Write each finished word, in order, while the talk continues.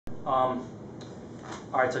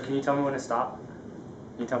Alright, so can you tell me when to stop?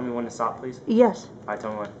 Can you tell me when to stop, please? Yes. Alright,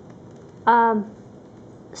 tell me when.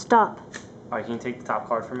 Stop. Alright, can you take the top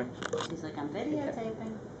card for me? She's like, I'm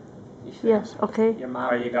videotaping. Yes, okay. Your mom.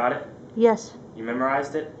 Alright, you got it? Yes. You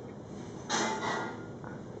memorized it?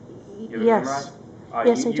 You have it Yes. memorized? Alright,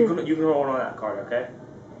 Yes, I you do. can hold on to that card, okay?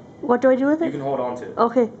 What do I do with You it? can hold on to it.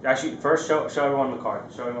 Okay. Actually, first show everyone the card.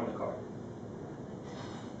 Show everyone the card.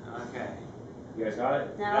 Okay. You guys got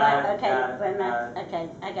it? No, Got it, okay, got it, wait a got minute. Okay,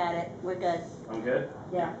 I got it. We're good. I'm good?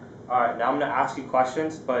 Yeah. Alright, now I'm gonna ask you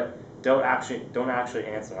questions, but don't actually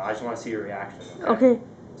answer them. I just want to see your reaction. Okay.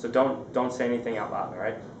 So don't say anything out loud,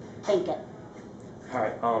 alright? Think it.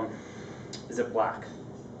 Alright, is it black?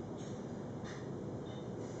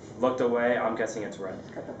 Looked away, I'm guessing it's red.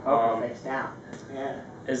 Got the poker face down. Yeah.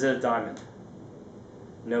 Is it a diamond?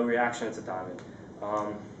 No reaction, it's a diamond.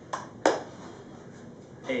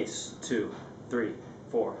 Ace, 2, 3,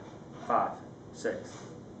 4, 5, 6,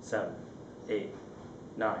 7, 8,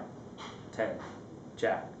 9, 10,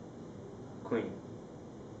 Jack, Queen.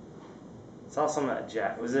 Saw some of that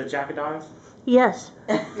Jack. Was it a Jack of diamonds? Yes.